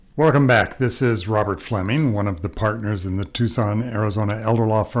Welcome back. This is Robert Fleming, one of the partners in the Tucson, Arizona elder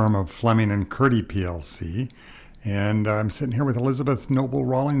law firm of Fleming and Curdy PLC. And I'm sitting here with Elizabeth Noble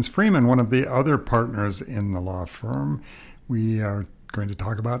Rawlings Freeman, one of the other partners in the law firm. We are going to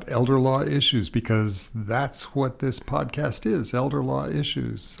talk about elder law issues because that's what this podcast is, elder law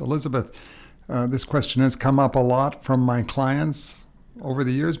issues. Elizabeth, this question has come up a lot from my clients over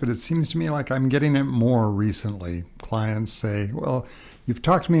the years, but it seems to me like I'm getting it more recently. Clients say, well, you've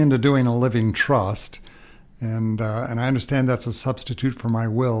talked me into doing a living trust, and I understand that's a substitute for my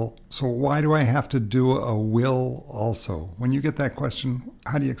will. So why do I have to do a will also? When you get that question,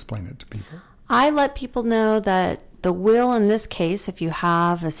 how do you explain it to people? I let people know that the will in this case, if you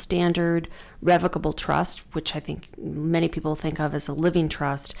have a standard revocable trust, which I think many people think of as a living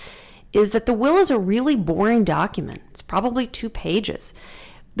trust, is that the will is a really boring document. It's probably 2 pages.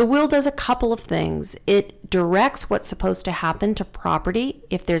 The will does a couple of things. It directs what's supposed to happen to property.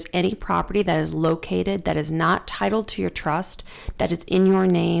 If there's any property that is located that is not titled to your trust, that is in your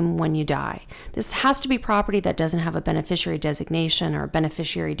name when you die. This has to be property that doesn't have a beneficiary designation or a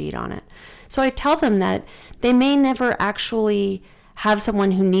beneficiary deed on it. So I tell them that they may never actually have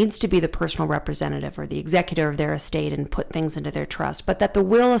someone who needs to be the personal representative or the executor of their estate and put things into their trust, but that the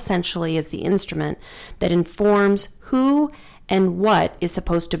will essentially is the instrument that informs who and what is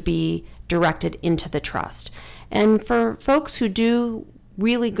supposed to be directed into the trust. And for folks who do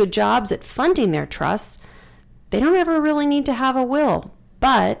really good jobs at funding their trusts, they don't ever really need to have a will.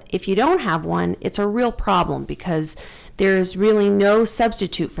 But if you don't have one, it's a real problem because there's really no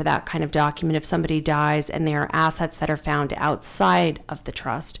substitute for that kind of document. If somebody dies and there are assets that are found outside of the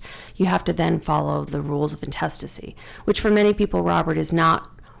trust, you have to then follow the rules of intestacy, which for many people, Robert, is not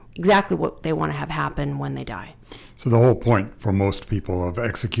exactly what they want to have happen when they die. So the whole point for most people of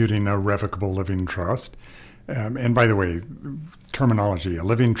executing a revocable living trust, and by the way, terminology, a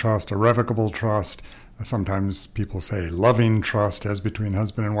living trust, a revocable trust, sometimes people say loving trust as between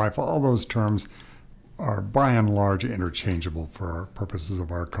husband and wife, all those terms are by and large interchangeable for our purposes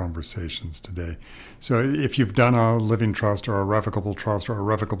of our conversations today. So if you've done a living trust or a revocable trust or a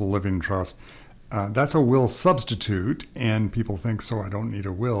revocable living trust, that's a will substitute, and people think, so I don't need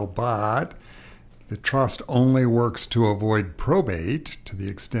a will, but the trust only works to avoid probate to the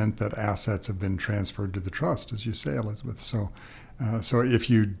extent that assets have been transferred to the trust, as you say, Elizabeth. So if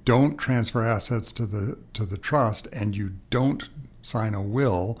you don't transfer assets to the trust and you don't sign a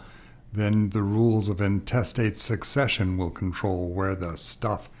will, then the rules of intestate succession will control where the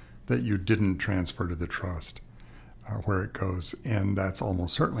stuff that you didn't transfer to the trust, where it goes. And that's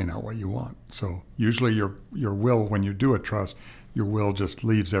almost certainly not what you want. So usually your will, when you do a trust, your will just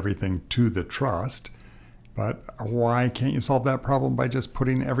leaves everything to the trust. But why can't you solve that problem by just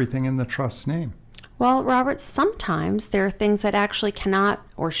putting everything in the trust's name? Well, Robert, sometimes there are things that actually cannot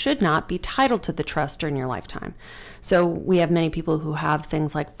or should not be titled to the trust during your lifetime. So we have many people who have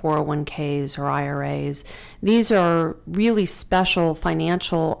things like 401ks or IRAs. These are really special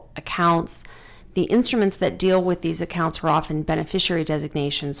financial accounts. The instruments that deal with these accounts are often beneficiary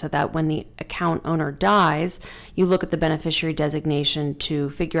designations, so that when the account owner dies, you look at the beneficiary designation to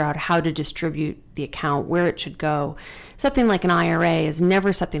figure out how to distribute the account, where it should go. Something like an IRA is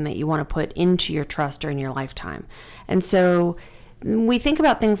never something that you want to put into your trust during your lifetime. And so we think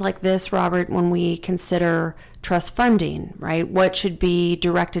about things like this, Robert, when we consider trust funding, right? What should be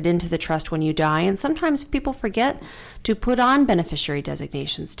directed into the trust when you die? And sometimes people forget to put on beneficiary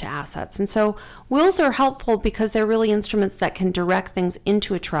designations to assets. And so wills are helpful because they're really instruments that can direct things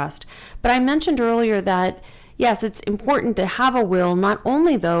into a trust. But I mentioned earlier that, yes, it's important to have a will, not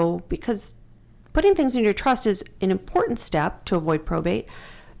only though, because putting things in your trust is an important step to avoid probate,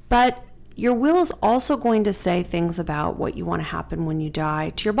 but your will is also going to say things about what you want to happen when you die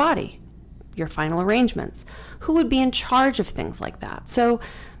to your body, your final arrangements, who would be in charge of things like that. So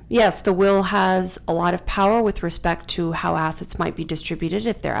yes, the will has a lot of power with respect to how assets might be distributed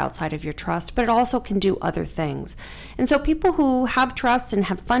if they're outside of your trust, but it also can do other things. And so people who have trusts and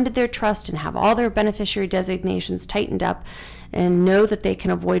have funded their trust and have all their beneficiary designations tightened up and know that they can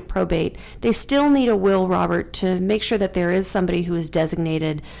avoid probate, they still need a will, Robert, to make sure that there is somebody who is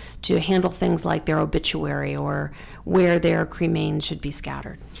designated to handle things like their obituary or where their cremains should be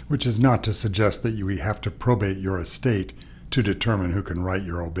scattered. Which is not to suggest that you have to probate your estate to determine who can write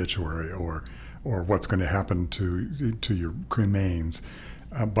your obituary or what's going to happen to your cremains.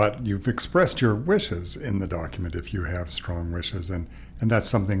 But you've expressed your wishes in the document if you have strong wishes, and that's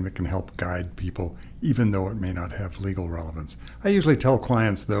something that can help guide people, even though it may not have legal relevance. I usually tell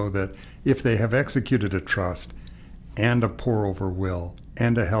clients, though, that if they have executed a trust and a pour-over will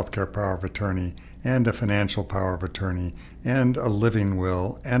and a healthcare power of attorney and a financial power of attorney and a living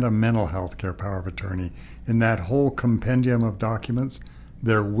will and a mental health care power of attorney, in that whole compendium of documents,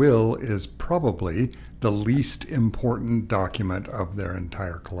 their will is probably the least important document of their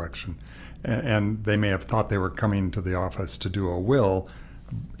entire collection. And they may have thought they were coming to the office to do a will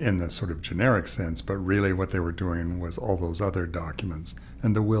in the sort of generic sense, but really what they were doing was all those other documents.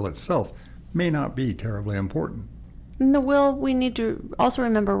 And the will itself may not be terribly important. In the will, we need to also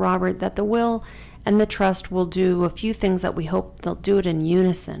remember, Robert, that the will and the trust will do a few things that we hope they'll do it in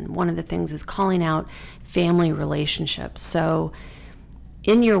unison. One of the things is calling out family relationships. So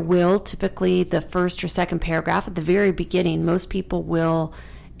in your will, typically the first or second paragraph at the very beginning, most people will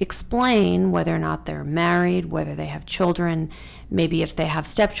explain whether or not they're married, whether they have children, maybe if they have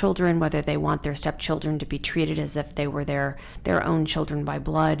stepchildren, whether they want their stepchildren to be treated as if they were their own children by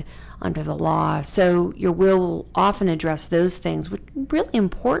blood under the law. So your will often address those things, which are really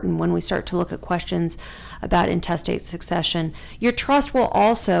important when we start to look at questions about intestate succession. Your trust will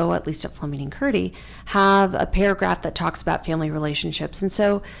also, at least at Fleming and Curti, have a paragraph that talks about family relationships. And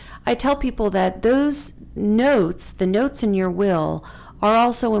so I tell people that those notes, the notes in your will, are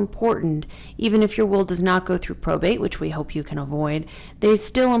also important. Even if your will does not go through probate, which we hope you can avoid, they're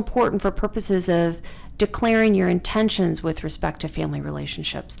still important for purposes of declaring your intentions with respect to family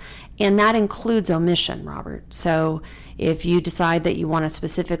relationships. And that includes omission, Robert. So if you decide that you want to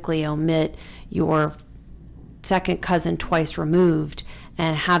specifically omit your second cousin twice removed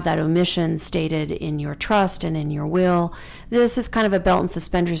and have that omission stated in your trust and in your will, this is kind of a belt and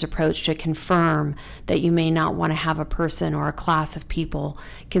suspenders approach to confirm that you may not want to have a person or a class of people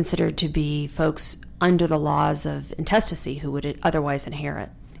considered to be folks under the laws of intestacy who would otherwise inherit.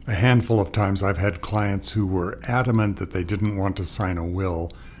 A handful of times I've had clients who were adamant that they didn't want to sign a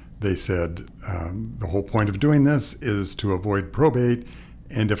will. They said, the whole point of doing this is to avoid probate,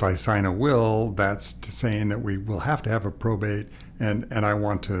 and if I sign a will, that's saying that we will have to have a probate, and I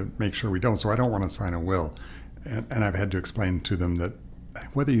want to make sure we don't, so I don't want to sign a will. And I've had to explain to them that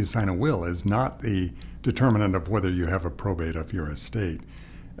whether you sign a will is not the determinant of whether you have a probate of your estate.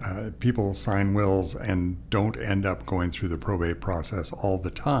 People sign wills and don't end up going through the probate process all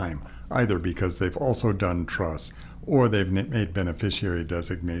the time, either because they've also done trusts, or they've made beneficiary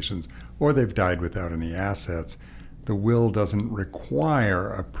designations, or they've died without any assets. The will doesn't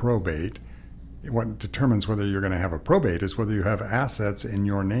require a probate. What determines whether you're going to have a probate is whether you have assets in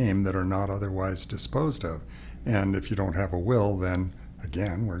your name that are not otherwise disposed of. And if you don't have a will, then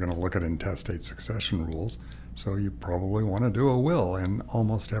again, we're going to look at intestate succession rules. So you probably want to do a will in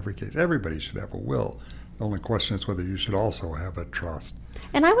almost every case. Everybody should have a will. The only question is whether you should also have a trust.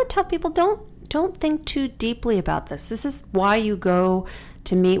 And I would tell people, don't think too deeply about this. This is why you go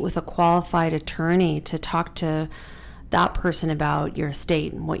to meet with a qualified attorney to talk to that person about your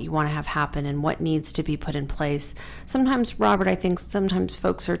estate and what you want to have happen and what needs to be put in place. Sometimes, Robert, I think sometimes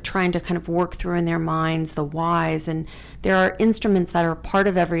folks are trying to kind of work through in their minds the whys, and there are instruments that are part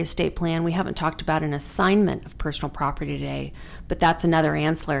of every estate plan. We haven't talked about an assignment of personal property today, but that's another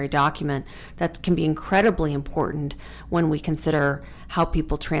ancillary document that can be incredibly important when we consider how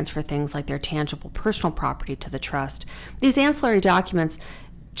people transfer things like their tangible personal property to the trust. These ancillary documents,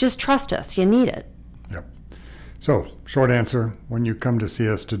 just trust us, you need it. Yep. So, short answer, when you come to see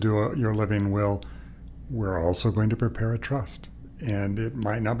us to do your living will, we're also going to prepare a trust. And it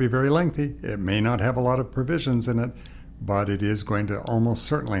might not be very lengthy. It may not have a lot of provisions in it, but it is going to almost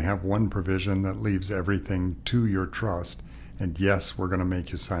certainly have one provision that leaves everything to your trust. And yes, we're going to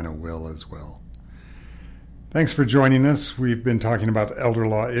make you sign a will as well. Thanks for joining us. We've been talking about elder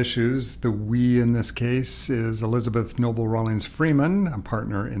law issues. The we in this case is Elizabeth Noble Rawlings Freeman, a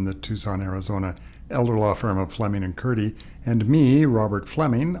partner in the Tucson, Arizona elder law firm of Fleming and Curti, and me, Robert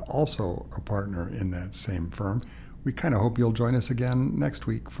Fleming, also a partner in that same firm. We kind of hope you'll join us again next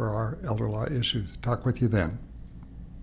week for our elder law issues. Talk with you then.